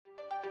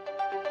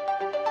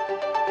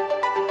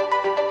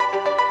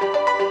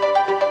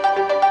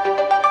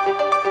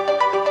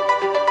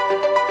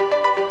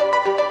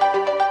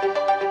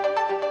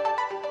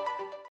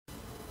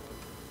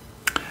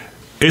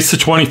It's the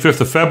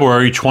 25th of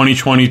February,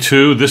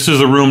 2022. This is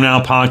the Room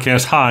Now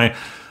podcast. Hi,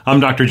 I'm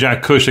Dr.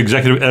 Jack Cush,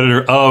 executive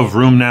editor of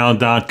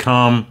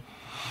RoomNow.com.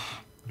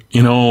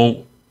 You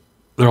know,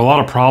 there are a lot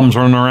of problems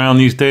running around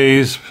these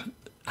days.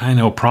 I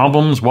know,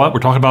 problems? What?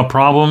 We're talking about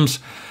problems?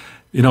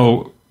 You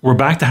know, we're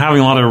back to having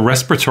a lot of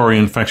respiratory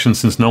infections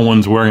since no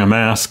one's wearing a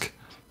mask.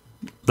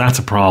 That's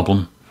a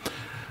problem.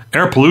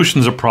 Air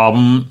pollution's a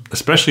problem,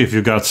 especially if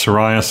you've got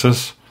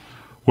psoriasis.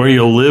 Where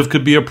you live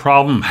could be a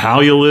problem. How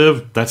you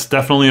live, that's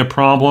definitely a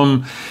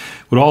problem.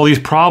 With all these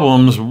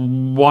problems,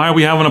 why are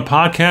we having a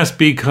podcast?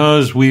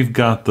 Because we've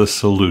got the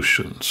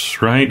solutions,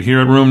 right?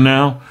 Here at Room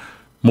Now.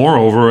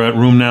 Moreover, at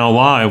Room Now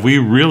Live, we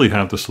really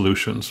have the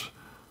solutions.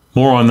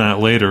 More on that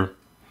later.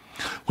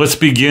 Let's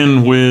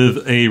begin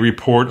with a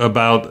report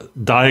about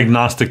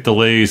diagnostic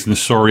delays in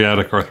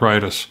psoriatic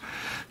arthritis.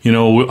 You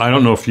know, I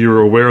don't know if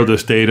you're aware of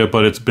this data,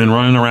 but it's been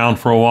running around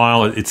for a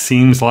while. It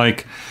seems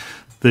like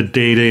the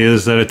data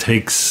is that it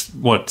takes,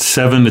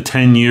 7 to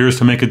 10 years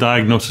to make a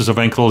diagnosis of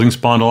ankylosing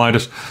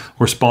spondylitis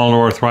or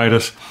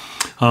spondyloarthritis.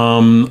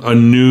 A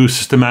new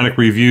systematic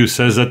review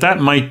says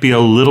that might be a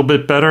little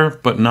bit better,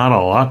 but not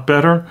a lot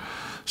better.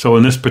 So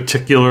in this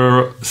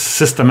particular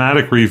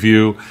systematic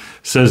review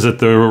says that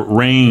the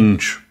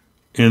range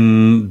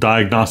in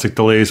diagnostic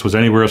delays was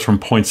anywhere from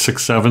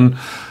 0.67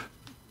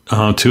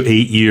 to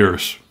 8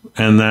 years,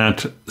 and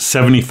that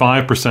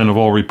 75% of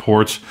all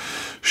reports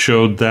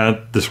showed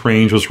that this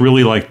range was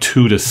really like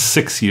 2 to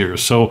 6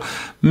 years. So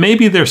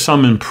maybe there's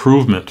some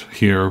improvement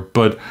here,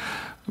 but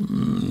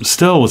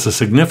still it's a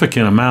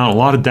significant amount. A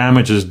lot of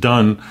damage is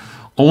done.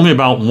 Only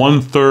about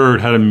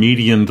 1/3 had a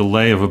median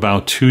delay of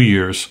about 2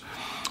 years.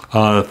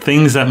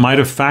 Things that might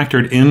have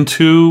factored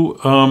into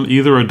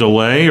either a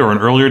delay or an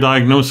earlier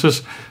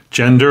diagnosis,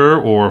 gender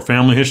or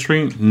family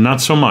history,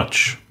 not so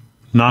much.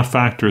 Not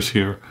factors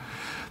here.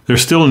 There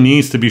still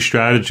needs to be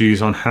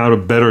strategies on how to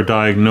better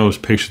diagnose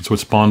patients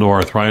with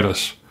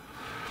spondyloarthritis.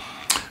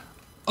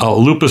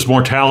 Lupus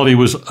mortality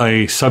was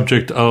a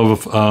subject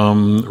of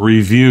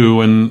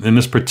review, and in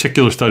this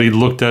particular study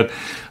looked at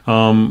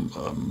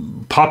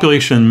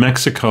population in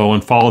Mexico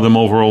and followed them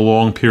over a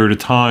long period of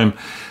time.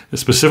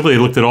 Specifically, they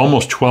looked at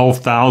almost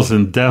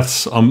 12,000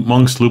 deaths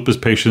amongst lupus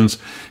patients,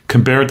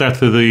 compared that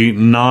to the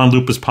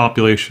non-lupus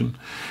population.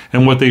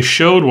 And what they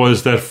showed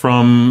was that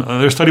from,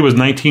 their study was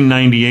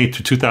 1998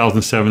 to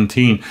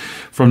 2017.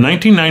 From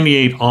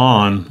 1998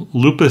 on,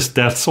 lupus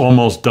deaths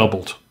almost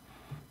doubled.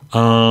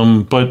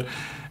 And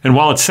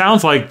while it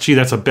sounds like, gee,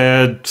 that's a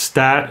bad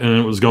stat and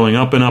it was going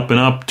up and up and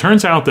up,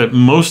 turns out that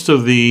most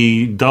of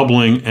the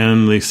doubling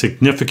and the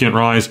significant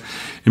rise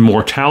in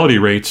mortality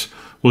rates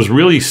was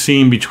really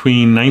seen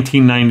between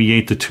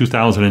 1998 to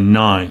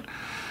 2009.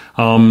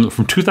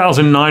 From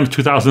 2009 to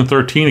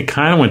 2013, it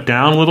kind of went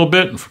down a little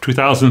bit. From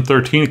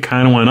 2013, it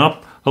kind of went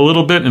up a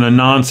little bit in a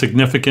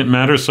non-significant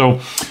manner.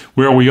 So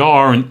where we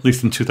are, at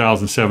least in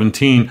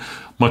 2017,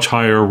 much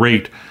higher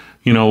rate.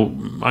 You know,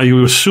 I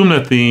assume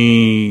that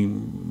the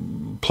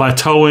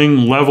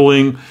plateauing,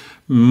 leveling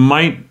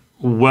might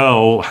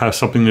well have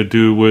something to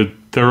do with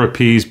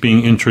therapies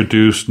being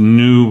introduced,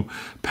 new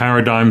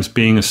paradigms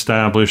being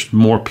established,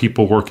 more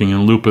people working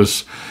in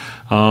lupus.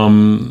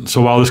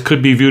 So while this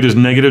could be viewed as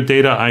negative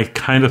data, I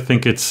kind of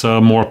think it's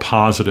more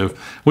positive.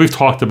 We've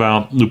talked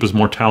about lupus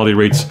mortality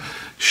rates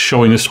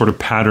showing this sort of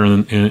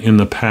pattern in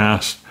the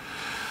past.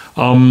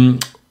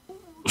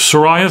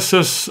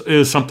 Psoriasis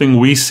is something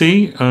we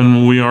see,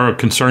 and we are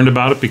concerned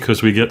about it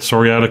because we get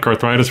psoriatic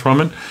arthritis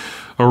from it.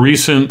 A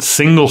recent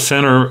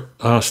single-center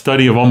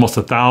study of almost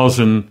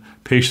 1,000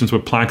 patients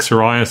with plaque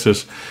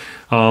psoriasis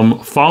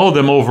followed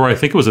them over, I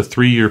think it was a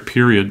 3-year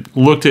period,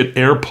 looked at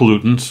air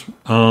pollutants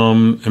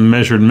and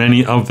measured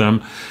many of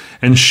them,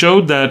 and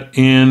showed that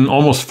in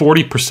almost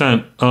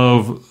 40%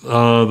 of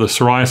the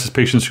psoriasis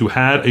patients who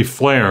had a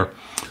flare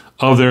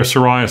of their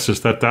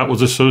psoriasis, that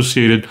was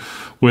associated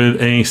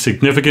with a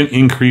significant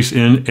increase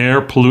in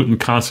air pollutant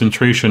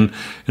concentration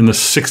in the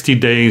 60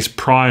 days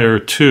prior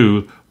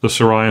to the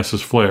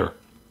psoriasis flare.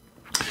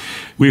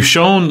 We've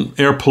shown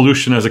air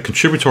pollution as a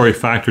contributory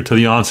factor to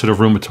the onset of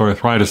rheumatoid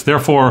arthritis.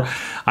 Therefore,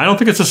 I don't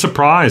think it's a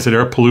surprise that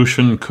air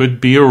pollution could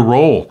be a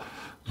role,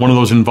 one of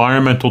those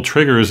environmental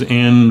triggers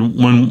in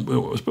when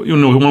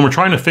we're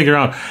trying to figure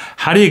out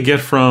how do you get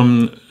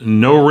from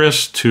no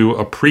risk to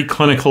a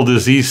preclinical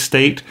disease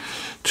state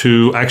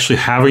to actually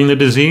having the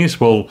disease.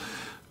 Well,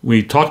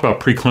 we talk about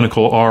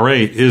preclinical RA.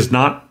 Is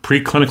not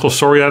preclinical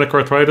psoriatic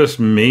arthritis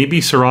maybe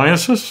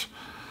psoriasis?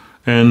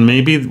 And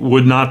maybe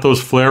would not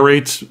those flare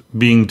rates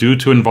being due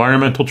to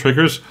environmental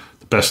triggers?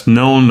 The best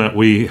known that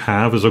we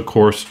have is, of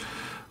course,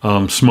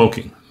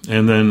 smoking,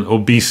 and then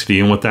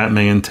obesity and what that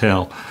may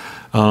entail.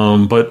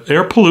 But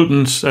air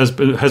pollutants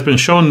has been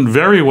shown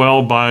very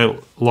well by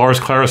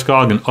Lars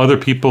Klarskog and other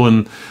people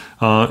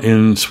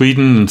in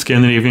Sweden and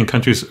Scandinavian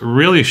countries,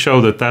 really show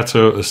that that's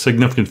a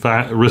significant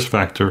risk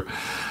factor.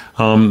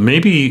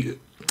 Maybe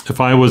if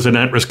I was an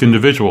at-risk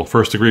individual,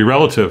 first-degree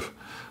relative,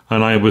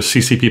 and I was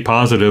CCP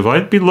positive,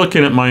 I'd be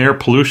looking at my air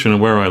pollution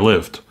and where I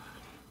lived.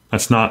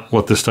 That's not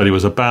what this study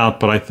was about,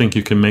 but I think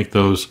you can make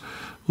those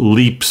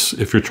leaps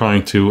if you're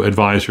trying to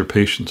advise your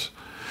patients.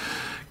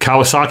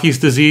 Kawasaki's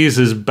disease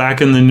is back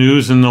in the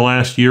news in the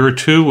last year or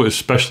two,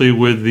 especially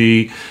with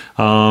the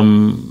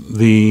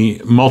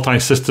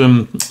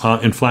multi-system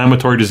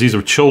inflammatory disease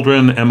of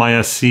children,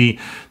 MIS-C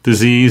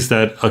disease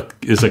that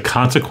is a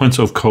consequence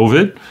of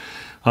COVID.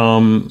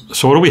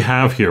 So what do we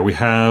have here? We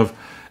have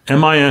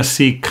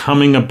MIS-C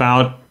coming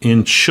about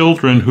in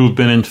children who've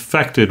been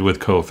infected with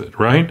COVID,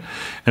 right?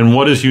 And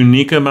what is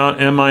unique about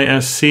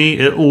MIS-C?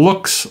 It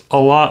looks a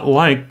lot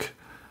like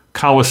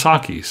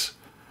Kawasaki's.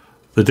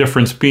 The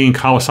difference being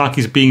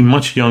Kawasaki's being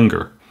much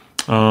younger,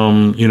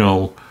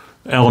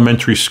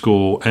 elementary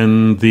school,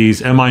 and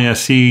these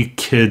MIS-C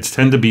kids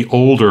tend to be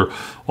older,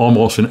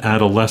 almost in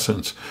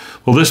adolescence.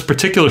 Well, this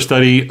particular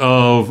study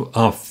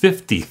of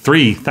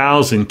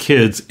 53,000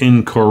 kids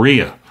in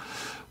Korea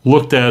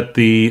looked at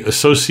the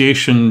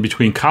association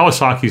between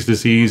Kawasaki's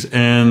disease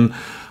and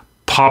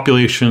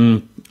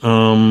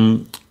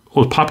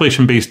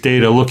population-based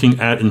data looking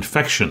at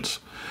infections.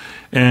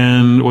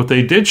 And what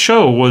they did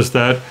show was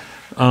that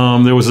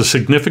there was a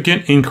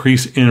significant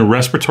increase in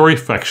respiratory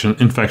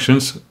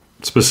infections,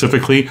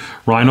 specifically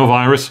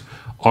rhinovirus,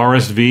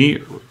 RSV,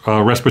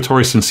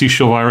 respiratory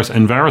syncytial virus,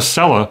 and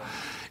varicella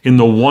in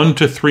the 1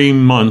 to 3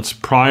 months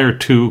prior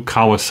to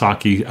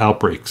Kawasaki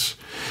outbreaks.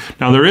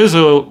 Now, there is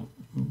a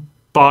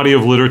body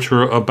of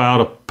literature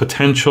about a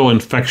potential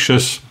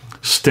infectious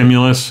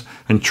stimulus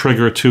and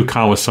trigger to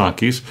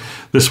Kawasaki's.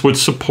 This would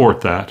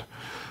support that.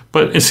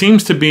 But it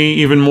seems to be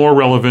even more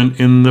relevant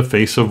in the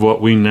face of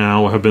what we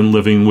now have been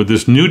living with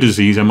this new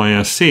disease,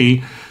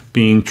 MIS-C,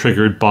 being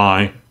triggered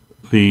by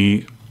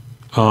the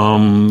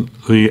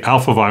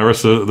alpha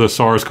virus, the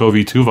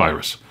SARS-CoV-2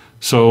 virus.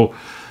 So,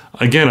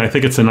 again, I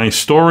think it's a nice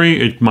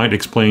story. It might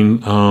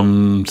explain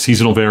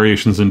seasonal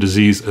variations in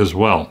disease as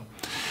well.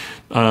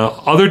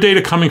 Other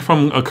data coming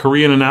from a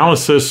Korean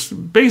analysis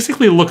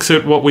basically looks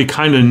at what we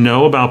kind of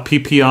know about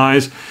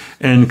PPIs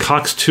and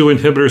COX-2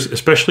 inhibitors,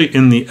 especially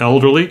in the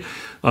elderly.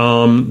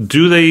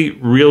 Do they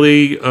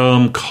really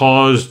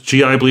cause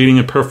GI bleeding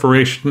and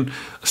perforation?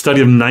 A study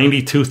of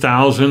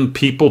 92,000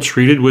 people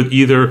treated with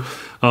either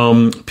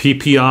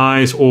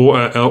PPIs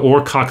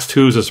or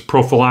COX-2s as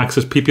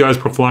prophylaxis, PPIs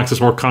prophylaxis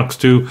or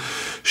COX-2,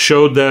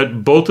 showed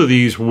that both of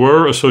these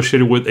were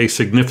associated with a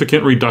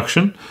significant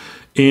reduction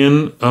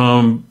in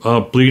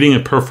bleeding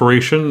and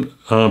perforation.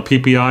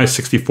 PPI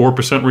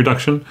 64%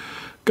 reduction,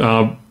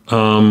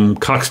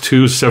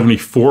 COX-2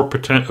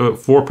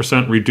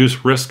 74%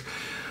 reduced risk.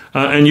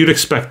 And you'd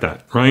expect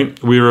that,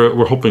 right?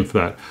 We're hoping for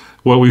that.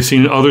 What we've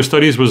seen in other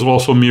studies was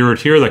also mirrored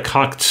here, that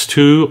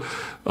COX-2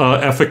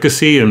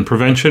 efficacy and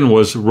prevention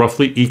was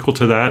roughly equal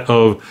to that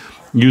of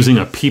using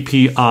a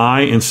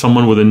PPI in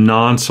someone with a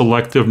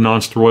non-selective,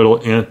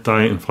 non-steroidal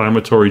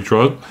anti-inflammatory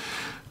drug,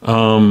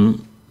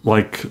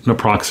 like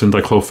naproxen,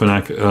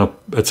 diclofenac,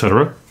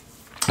 etc.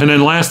 And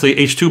then lastly,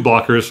 H2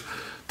 blockers,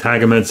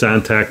 Tagamet,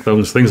 Zantac,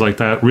 those things like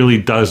that,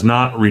 really does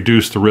not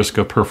reduce the risk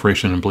of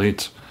perforation and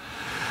bleeds.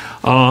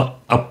 A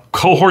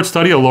cohort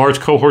study, a large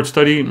cohort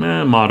study,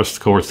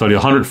 modest cohort study,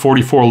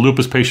 144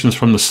 lupus patients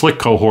from the SLIC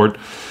cohort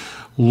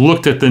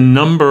looked at the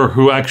number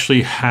who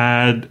actually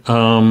had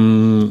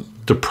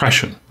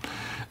depression.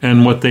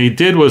 And what they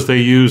did was they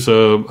used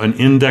an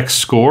index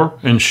score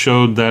and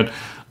showed that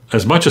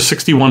as much as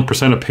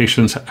 61% of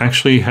patients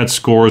actually had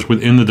scores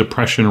within the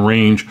depression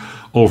range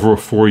over a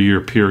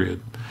 4-year period.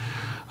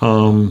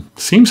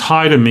 Seems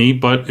high to me,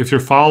 but if you're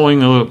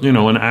following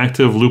an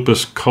active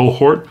lupus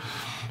cohort,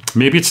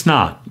 maybe it's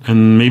not,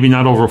 and maybe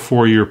not over a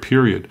 4-year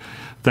period.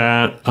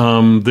 That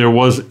there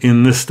was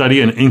in this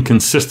study an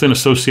inconsistent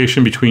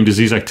association between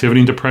disease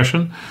activity and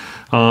depression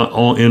in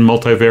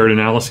multivariate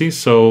analyses.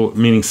 So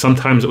meaning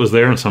sometimes it was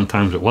there and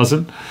sometimes it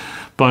wasn't.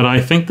 But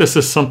I think this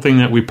is something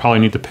that we probably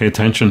need to pay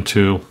attention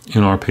to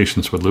in our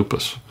patients with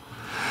lupus.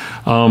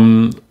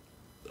 What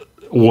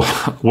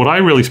I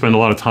really spend a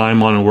lot of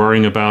time on and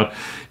worrying about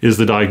is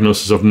the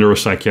diagnosis of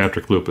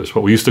neuropsychiatric lupus,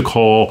 what we used to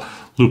call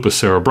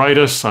lupus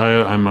cerebritis.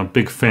 I'm a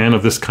big fan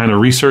of this kind of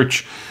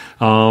research.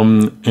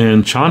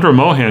 And Chandra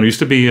Mohan, who used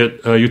to be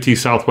at UT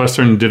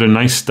Southwestern, did a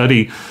nice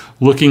study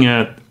looking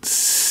at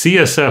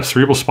CSF,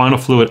 cerebral spinal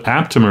fluid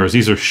aptamers.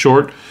 These are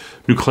short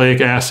nucleic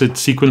acid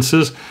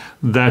sequences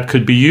that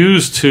could be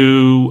used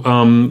to,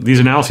 these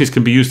analyses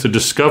can be used to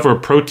discover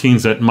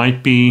proteins that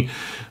might be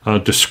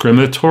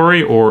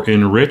discriminatory or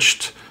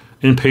enriched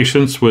in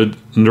patients with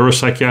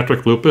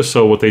neuropsychiatric lupus.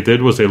 So what they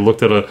did was they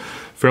looked at a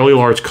fairly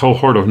large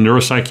cohort of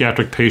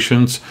neuropsychiatric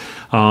patients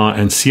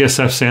and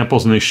CSF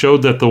samples, and they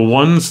showed that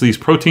these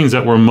proteins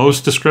that were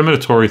most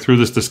discriminatory through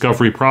this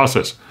discovery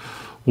process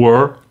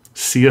were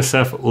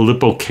CSF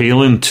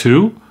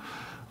lipocalin-2,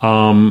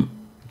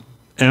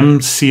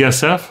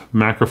 MCSF,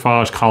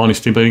 macrophage colony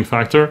stimulating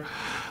factor,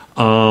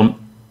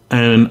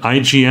 and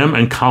IgM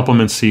and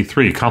complement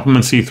C3.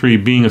 Complement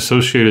C3 being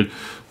associated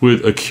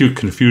with acute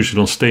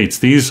confusional states.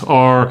 These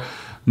are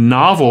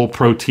novel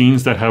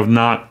proteins that have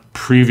not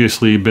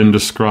previously been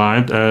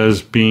described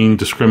as being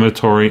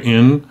discriminatory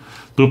in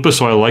lupus,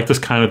 so I like this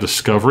kind of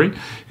discovery.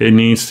 It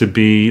needs to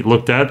be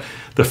looked at.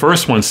 The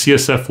first one,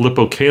 CSF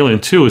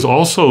lipocalin 2, is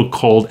also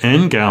called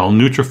NGAL,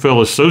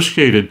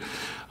 neutrophil-associated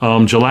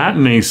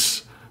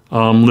gelatinase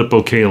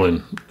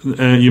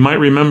lipocalin. You might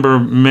remember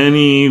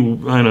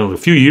a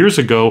few years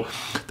ago,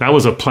 that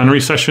was a plenary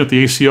session at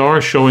the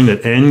ACR showing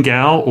that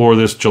NGAL, or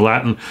this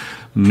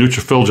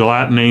neutrophil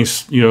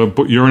gelatinase,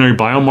 urinary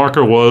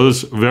biomarker,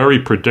 was very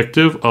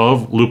predictive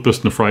of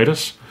lupus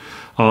nephritis.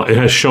 It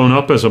has shown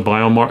up as a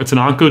biomarker. It's an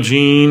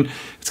oncogene.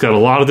 It's got a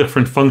lot of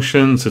different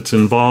functions. It's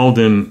involved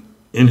in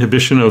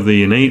inhibition of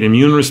the innate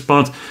immune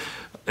response.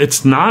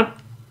 It's not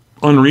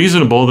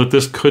unreasonable that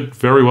this could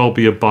very well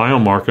be a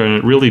biomarker, and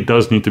it really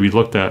does need to be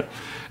looked at.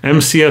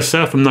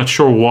 MCSF, I'm not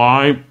sure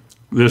why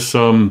this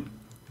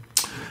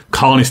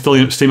colony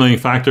stimulating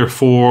factor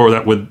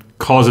that would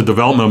cause a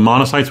development of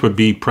monocytes would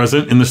be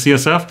present in the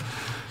CSF.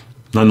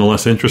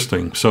 Nonetheless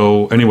interesting.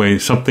 So anyway,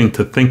 something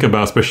to think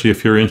about, especially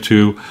if you're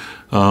into,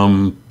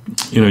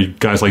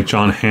 guys like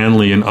John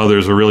Hanley and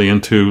others are really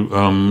into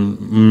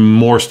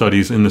more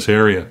studies in this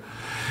area.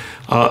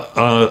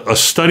 A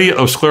study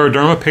of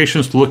scleroderma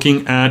patients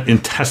looking at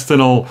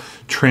intestinal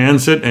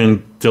transit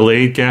and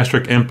delayed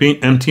gastric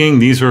emptying.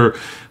 These are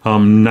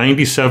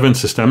 97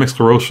 systemic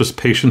sclerosis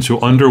patients who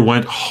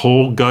underwent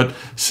whole gut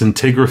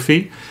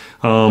scintigraphy.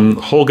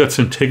 Whole gut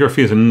scintigraphy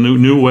is a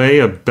new way,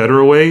 a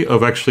better way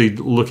of actually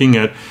looking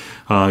at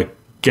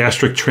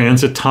gastric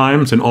transit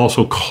times and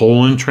also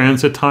colon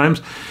transit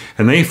times.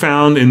 And they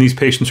found in these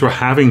patients who are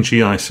having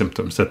GI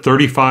symptoms that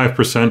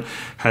 35%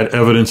 had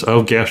evidence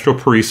of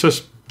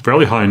gastroparesis.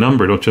 Fairly high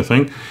number, don't you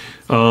think?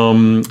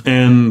 And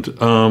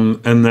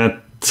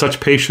that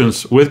such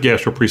patients with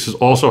gastroparesis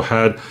also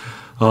had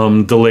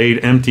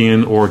delayed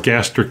emptying or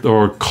gastric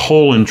or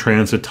colon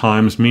transit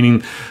times,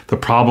 meaning the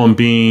problem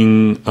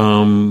being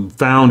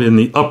found in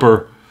the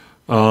upper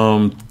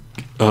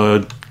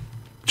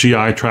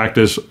GI tract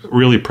is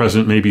really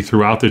present maybe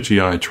throughout the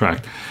GI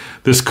tract.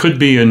 This could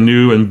be a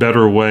new and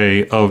better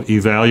way of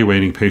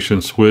evaluating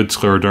patients with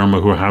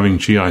scleroderma who are having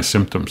GI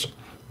symptoms.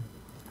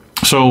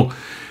 So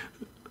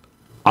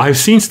I've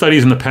seen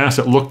studies in the past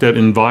that looked at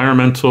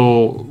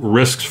environmental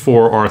risks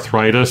for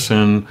arthritis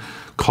and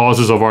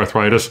causes of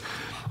arthritis.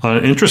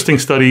 An interesting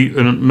study,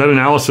 a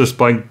meta-analysis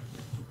by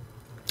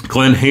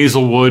Glenn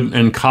Hazelwood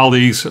and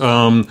colleagues,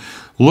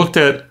 looked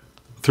at,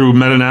 through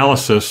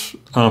meta-analysis,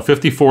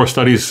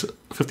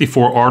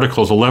 54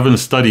 articles, 11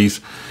 studies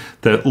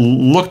that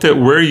looked at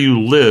where you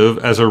live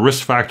as a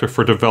risk factor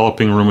for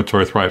developing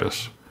rheumatoid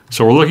arthritis.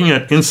 So we're looking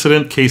at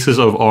incident cases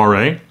of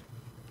RA.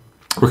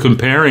 We're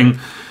comparing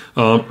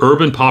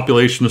urban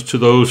populations to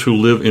those who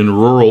live in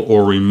rural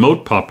or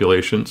remote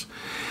populations.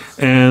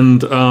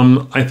 And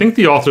I think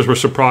the authors were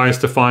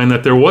surprised to find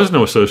that there was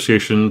no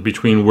association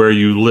between where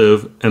you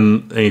live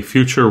and a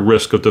future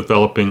risk of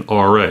developing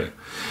RA.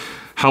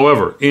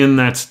 However, in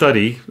that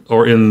study,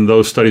 or in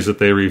those studies that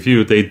they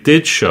reviewed, they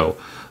did show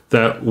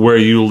that where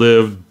you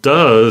live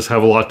does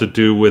have a lot to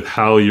do with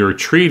how you're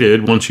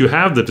treated once you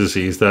have the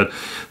disease, that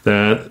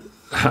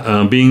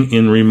being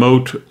in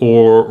remote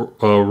or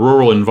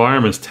rural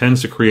environments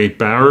tends to create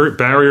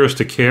barriers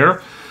to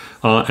care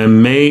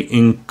and may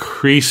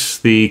increase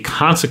the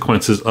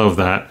consequences of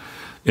that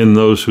in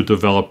those who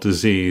develop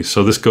disease.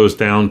 So this goes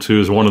down to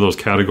is one of those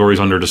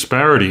categories under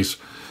disparities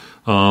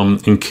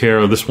in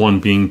care, this one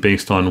being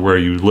based on where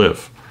you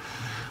live.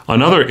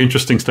 Another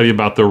interesting study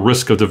about the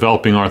risk of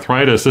developing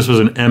arthritis, this was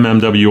an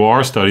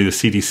MMWR study, the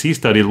CDC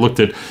study, that looked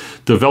at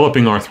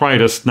developing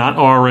arthritis, not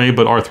RA,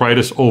 but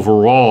arthritis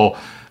overall.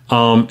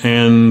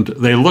 And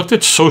they looked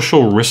at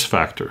social risk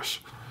factors.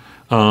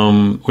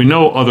 We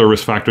know other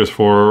risk factors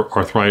for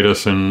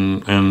arthritis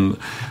and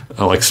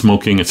like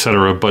smoking,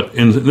 etc. But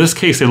in this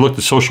case, they looked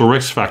at social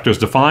risk factors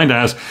defined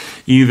as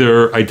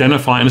either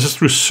identifying, and this is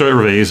through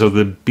surveys of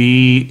the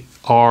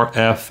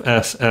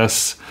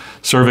BRFSS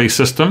survey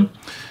system.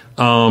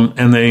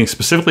 And they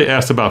specifically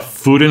asked about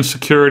food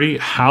insecurity,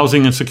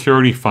 housing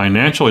insecurity,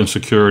 financial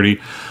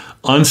insecurity,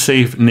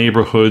 unsafe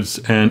neighborhoods,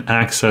 and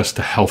access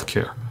to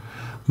healthcare.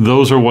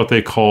 Those are what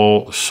they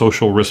call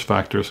social risk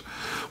factors.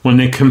 When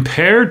they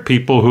compared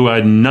people who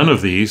had none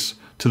of these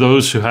to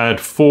those who had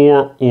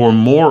 4 or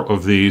more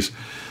of these,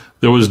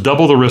 there was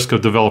double the risk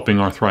of developing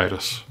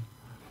arthritis.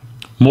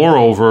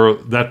 Moreover,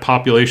 that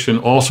population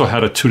also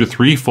had a 2 to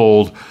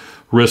 3-fold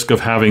risk of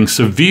having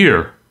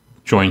severe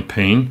joint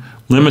pain,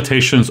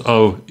 limitations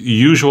of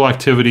usual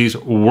activities,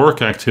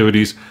 work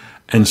activities,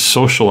 and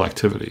social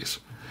activities.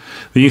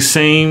 These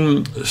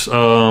same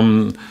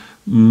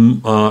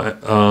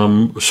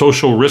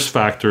social risk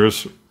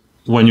factors,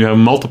 when you have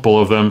multiple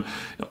of them,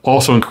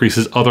 also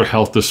increases other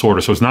health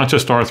disorders. So it's not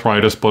just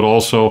arthritis, but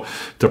also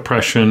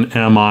depression,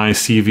 MI,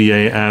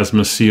 CVA,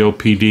 asthma,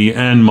 COPD,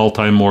 and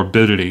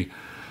multimorbidity.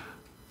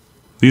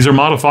 These are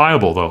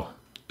modifiable, though.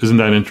 Isn't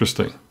that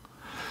interesting?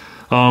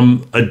 A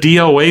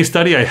DOA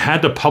study, I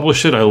had to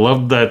publish it. I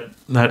loved that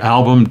that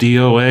album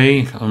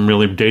DOA. I'm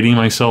really dating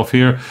myself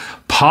here.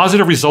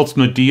 Positive results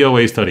from the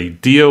DOA study.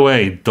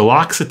 DOA,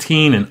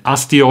 duloxetine and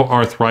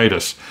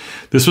osteoarthritis.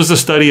 This was a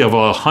study of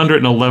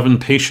 111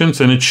 patients,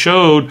 and it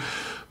showed,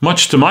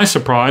 much to my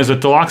surprise,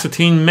 that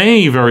duloxetine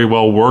may very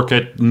well work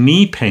at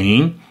knee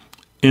pain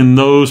in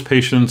those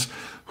patients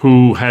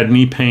who had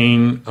knee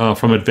pain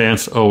from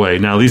advanced OA.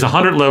 Now, these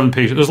 111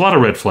 patients, there's a lot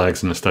of red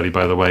flags in the study,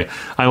 by the way.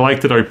 I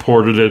liked it. I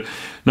reported it.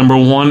 Number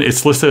one,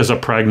 it's listed as a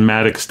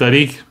pragmatic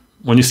study.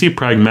 When you see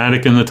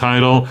pragmatic in the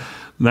title,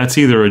 that's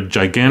either a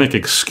gigantic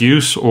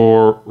excuse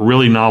or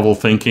really novel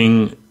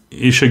thinking.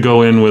 You should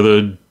go in with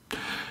a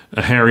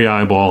hairy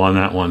eyeball on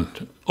that one.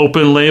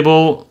 Open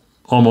label,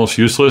 almost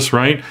useless,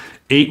 right?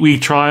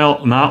 8-week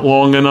trial, not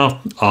long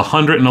enough.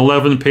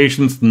 111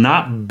 patients,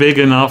 not big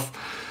enough.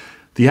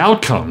 The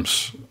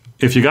outcomes,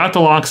 if you got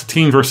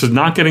duloxetine versus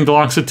not getting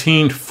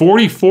duloxetine,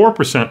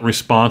 44%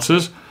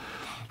 responses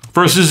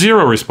versus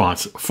 0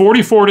 response.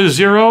 44 to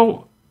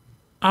 0,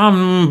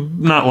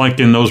 I'm not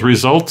liking those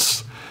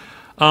results.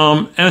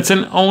 And it's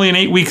only an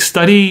 8-week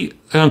study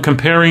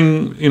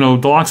comparing,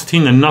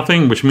 duloxetine to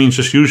nothing, which means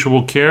just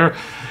usual care.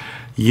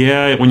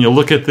 Yeah, when you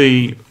look at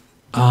the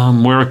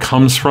where it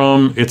comes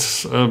from,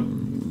 it's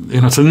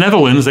it's the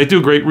Netherlands. They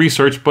do great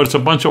research, but it's a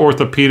bunch of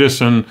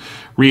orthopedists and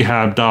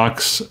rehab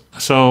docs.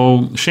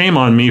 So shame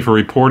on me for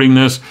reporting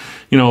this.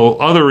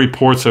 Other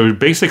reports are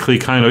basically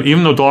kind of,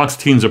 even though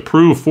duloxetine's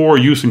approved for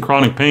use in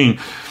chronic pain,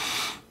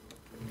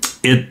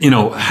 it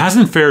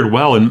hasn't fared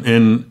well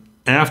in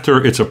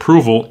after its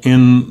approval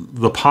in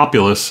the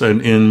populace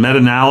and in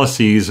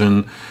meta-analyses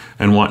and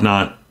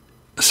whatnot.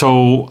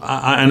 So,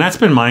 and that's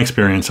been my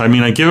experience. I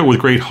mean, I give it with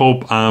great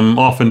hope. I'm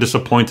often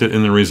disappointed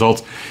in the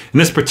results. In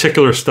this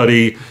particular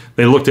study,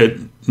 they looked at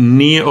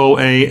knee OA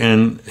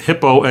and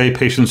hip OA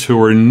patients who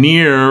were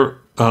near,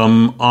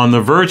 on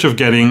the verge of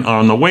getting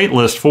on the wait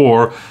list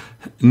for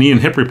knee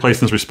and hip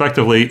replacements,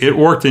 respectively. It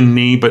worked in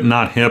knee, but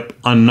not hip.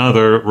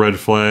 Another red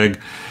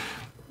flag.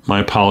 My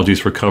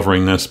apologies for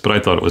covering this, but I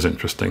thought it was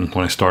interesting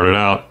when I started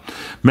out.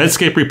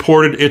 Medscape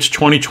reported its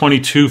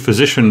 2022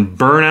 physician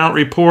burnout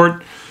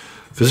report.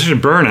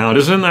 Physician burnout,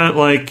 isn't that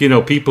like,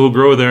 people who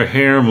grow their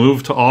hair,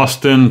 move to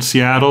Austin,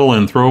 Seattle,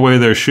 and throw away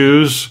their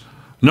shoes?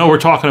 No, we're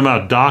talking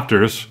about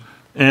doctors.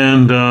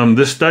 And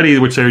this study,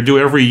 which they do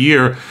every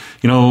year,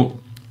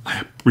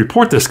 I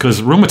report this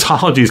because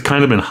rheumatology has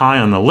kind of been high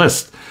on the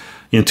list.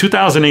 In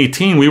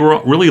 2018, we were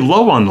really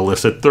low on the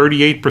list at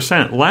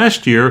 38%.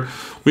 Last year,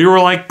 we were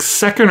like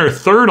second or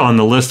third on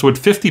the list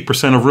with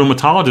 50% of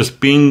rheumatologists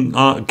being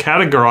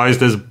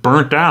categorized as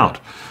burnt out,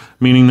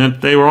 meaning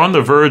that they were on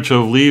the verge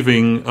of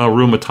leaving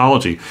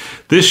rheumatology.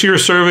 This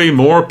year's survey,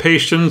 more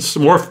patients,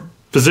 more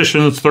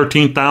physicians,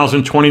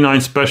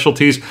 13,029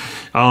 specialties.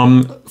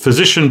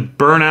 Physician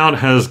burnout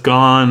has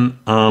gone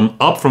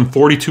up from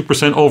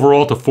 42%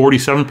 overall to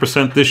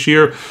 47% this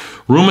year.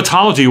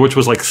 Rheumatology, which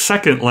was like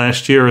second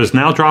last year, has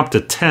now dropped to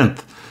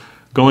 10th,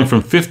 going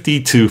from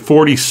 50 to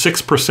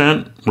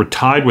 46%. We're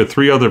tied with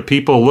 3 other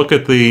people. Look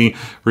at the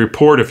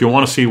report if you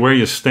want to see where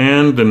you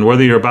stand and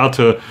whether you're about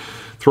to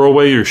throw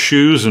away your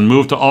shoes and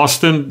move to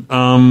Austin.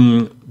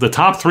 The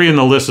top 3 in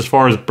the list as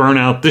far as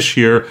burnout this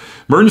year,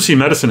 emergency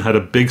medicine had a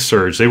big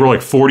surge. They were like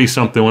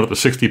 40-something, went up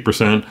to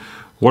 60%.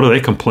 What are they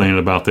complaining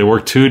about? They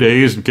work 2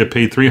 days and get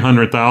paid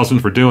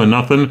 $300,000 for doing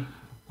nothing?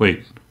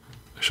 Wait,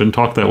 I shouldn't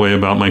talk that way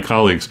about my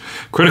colleagues.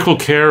 Critical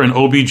care and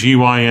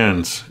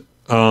OBGYNs.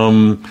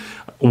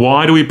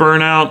 Why do we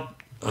burn out?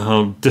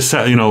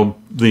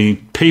 The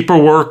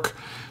paperwork,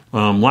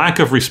 lack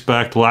of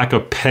respect, lack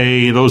of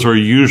pay, those are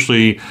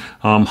usually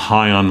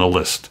high on the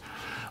list.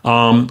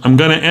 I'm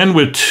going to end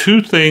with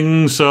 2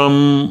 things.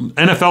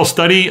 NFL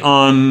study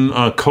on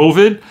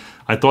COVID.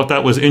 I thought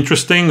that was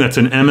interesting. That's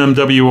an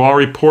MMWR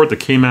report that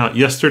came out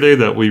yesterday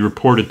that we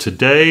reported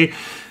today.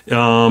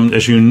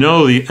 As you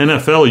know, the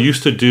NFL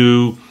used to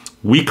do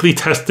weekly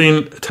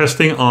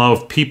testing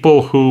of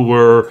people who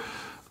were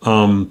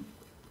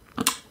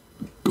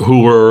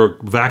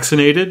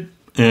vaccinated.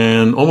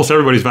 And almost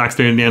everybody's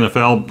vaccinated in the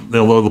NFL,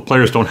 although the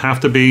players don't have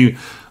to be.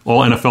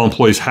 All NFL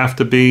employees have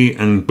to be,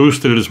 and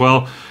boosted as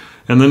well.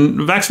 And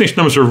then vaccination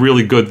numbers are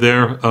really good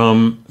there.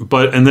 And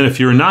then if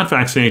you're not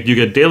vaccinated, you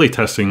get daily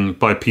testing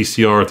by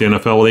PCR at the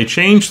NFL. Well, they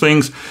changed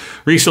things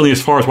recently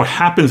as far as what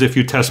happens if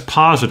you test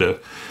positive.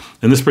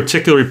 In this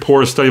particular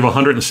report, a study of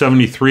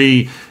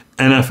 173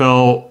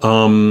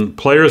 NFL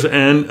players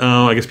and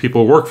I guess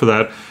people who work for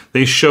that,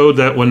 they showed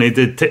that when they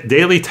did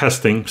daily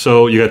testing,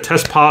 so you got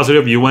test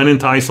positive, you went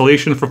into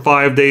isolation for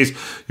 5 days,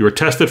 you were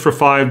tested for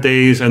 5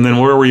 days, and then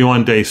where were you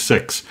on day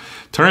 6?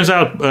 Turns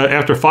out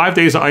after 5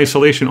 days of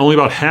isolation, only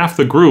about half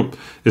the group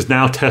is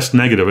now test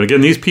negative. And again,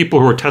 these people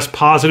who are test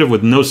positive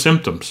with no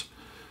symptoms.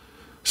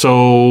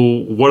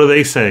 So what do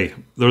they say?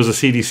 There's the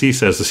CDC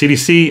says. The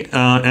CDC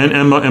and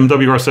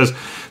MWR says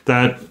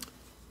that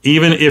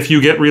even if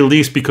you get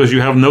released because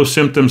you have no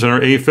symptoms and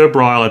are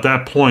afebrile, at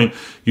that point,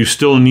 you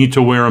still need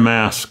to wear a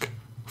mask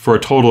for a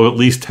total of at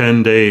least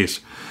 10 days.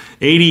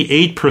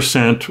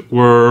 88%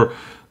 were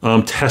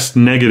test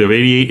negative.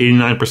 88,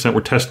 89%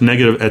 were test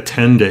negative at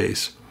 10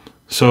 days.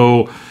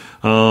 So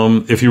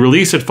If you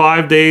release at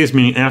 5 days,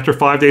 meaning after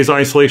 5 days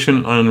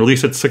isolation, and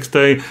release at 6th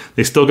day,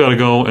 they still got to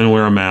go and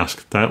wear a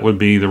mask. That would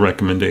be the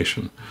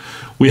recommendation.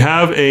 We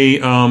have a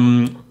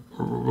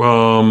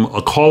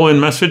call-in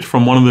message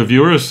from one of the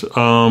viewers.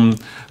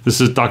 This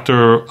is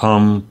Dr.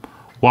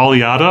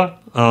 Waliada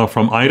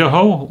from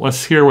Idaho.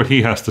 Let's hear what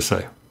he has to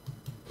say.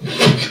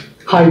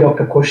 Hi,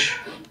 Dr. Kush.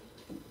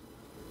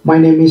 My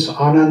name is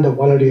Anand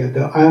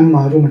Waliada. I am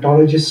a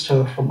rheumatologist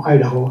from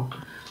Idaho.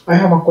 I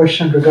have a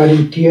question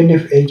regarding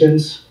TNF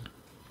agents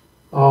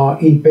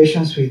in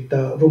patients with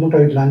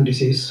rheumatoid lung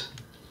disease.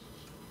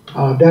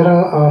 There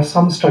are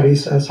some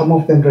studies, some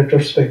of them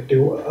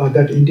retrospective,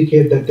 that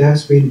indicate that there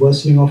has been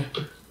worsening of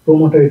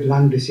rheumatoid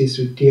lung disease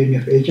with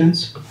TNF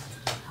agents.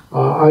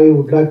 I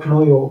would like to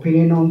know your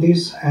opinion on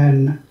this,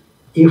 and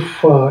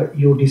if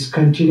you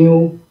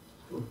discontinue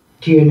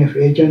TNF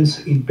agents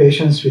in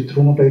patients with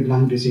rheumatoid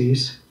lung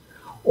disease,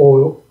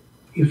 or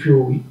if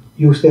you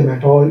use them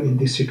at all in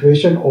this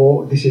situation,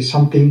 or this is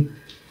something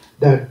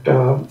that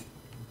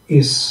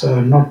is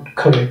not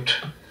correct.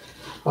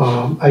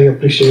 I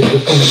appreciate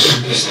your comment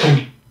on this. Thank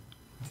you.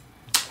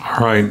 All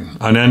right,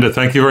 Ananda,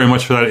 thank you very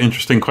much for that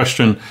interesting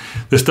question.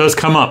 This does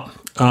come up.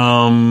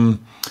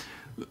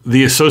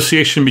 The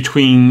association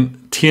between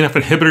TNF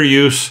inhibitor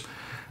use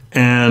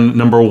and,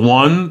 number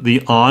one,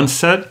 the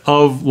onset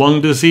of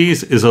lung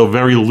disease is a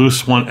very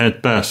loose one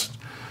at best.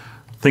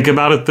 Think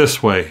about it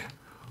this way.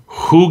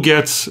 Who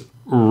gets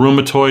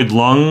rheumatoid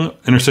lung,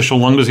 interstitial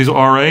lung disease,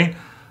 RA?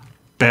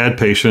 Bad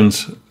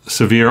patients,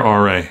 severe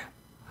RA.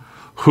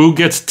 Who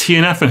gets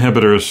TNF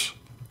inhibitors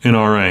in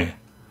RA?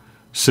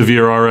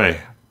 Severe RA.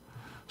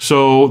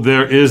 So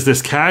there is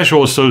this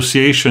casual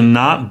association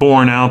not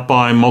borne out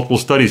by multiple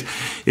studies.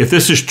 If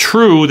this is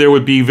true, there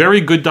would be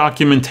very good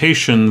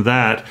documentation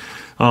that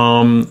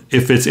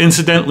if it's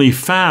incidentally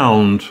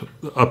found,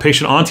 a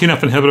patient on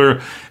TNF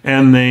inhibitor,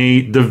 and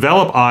they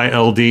develop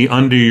ILD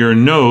under your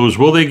nose,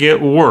 will they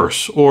get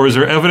worse? Or is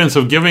there evidence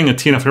of giving a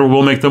TNF inhibitor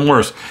will make them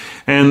worse?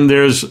 And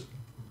there's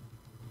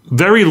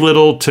very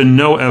little to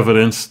no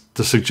evidence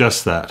to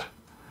suggest that.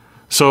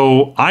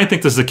 So I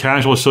think this is a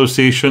casual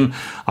association.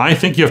 I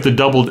think you have to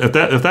double, if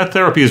that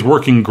therapy is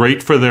working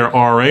great for their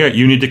RA,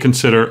 you need to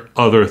consider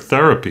other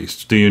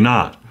therapies, do you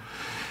not?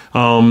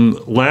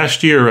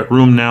 Last year at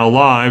Room Now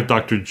Live,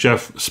 Dr.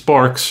 Jeff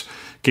Sparks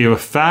gave a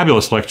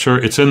fabulous lecture.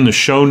 It's in the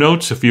show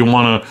notes if you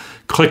want to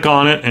click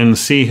on it and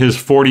see his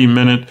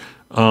 40-minute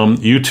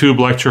YouTube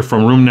lecture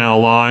from Room Now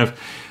Live.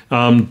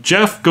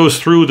 Jeff goes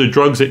through the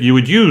drugs that you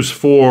would use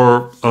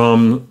for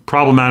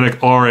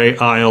problematic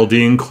RA-ILD,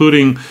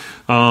 including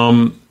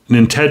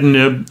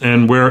nintedanib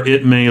and where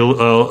it may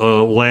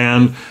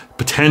land,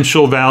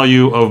 potential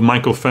value of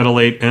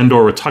mycophenolate and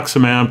or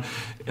rituximab,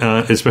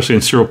 especially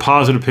in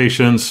seropositive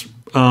patients,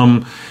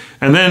 and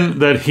then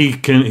that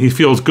he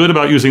feels good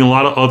about using a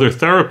lot of other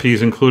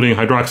therapies, including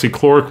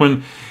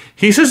hydroxychloroquine.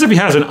 He says if he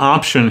has an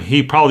option,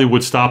 he probably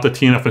would stop the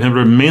TNF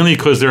inhibitor, mainly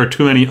because there are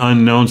too many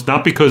unknowns,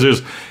 not because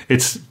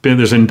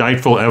there's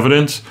indictful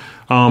evidence.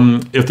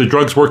 If the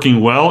drug's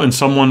working well in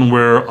someone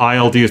where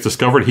ILD is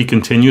discovered, he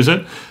continues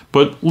it.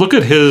 But look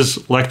at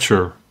his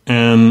lecture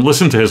and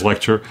listen to his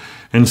lecture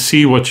and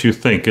see what you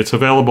think. It's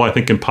available, I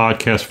think, in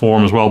podcast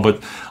form as well,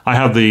 but I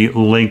have the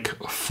link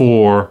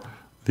for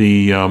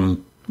the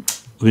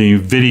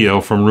video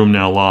from Room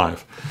Now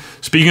Live.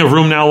 Speaking of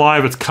Room Now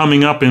Live, it's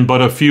coming up in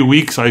but a few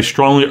weeks. I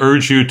strongly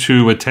urge you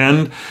to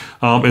attend.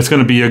 It's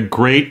going to be a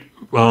great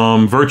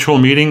virtual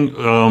meeting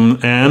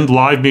and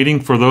live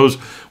meeting for those.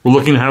 We're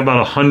looking to have about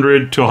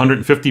 100 to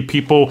 150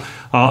 people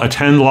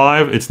attend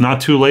live. It's not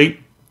too late.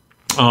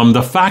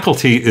 The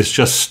faculty is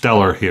just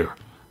stellar here.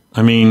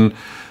 I mean,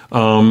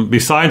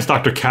 besides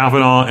Dr.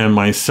 Kavanaugh and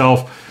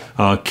myself,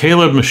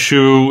 Caleb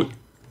Michoud,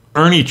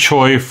 Ernie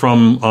Choi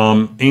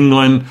from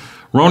England,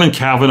 Ronan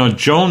Kavanaugh,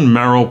 Joan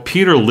Merrill,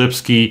 Peter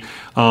Lipsky,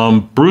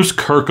 Bruce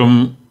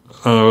Kirkham,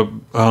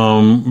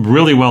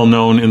 really well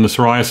known in the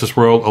psoriasis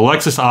world,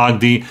 Alexis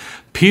Ogdi,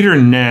 Peter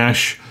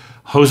Nash,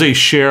 Jose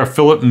Scher,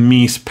 Philip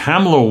Meese,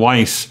 Pamela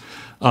Weiss,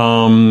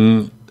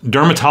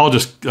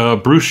 dermatologist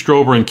Bruce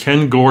Strober and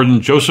Ken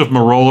Gordon, Joseph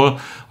Marola,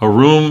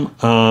 Arun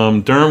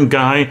Derm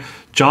Guy,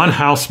 John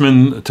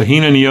Hausman,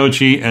 Tahina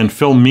Nyoji, and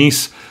Phil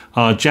Meese,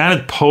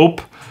 Janet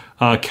Pope,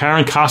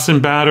 Karen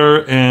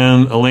Kostenbatter,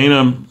 and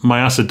Elena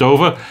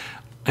Mayasadova.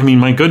 I mean,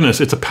 my goodness,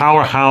 it's a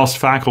powerhouse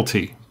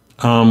faculty.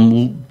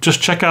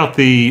 Just check out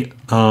the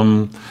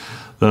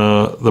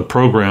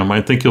program.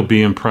 I think you'll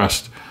be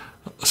impressed.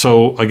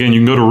 So again, you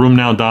can go to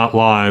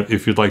roomnow.live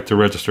if you'd like to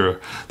register.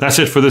 That's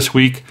it for this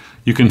week.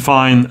 You can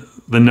find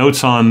the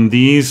notes on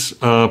these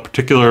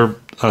particular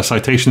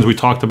citations we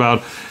talked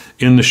about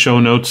in the show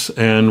notes,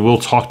 and we'll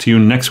talk to you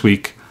next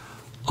week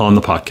on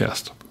the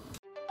podcast.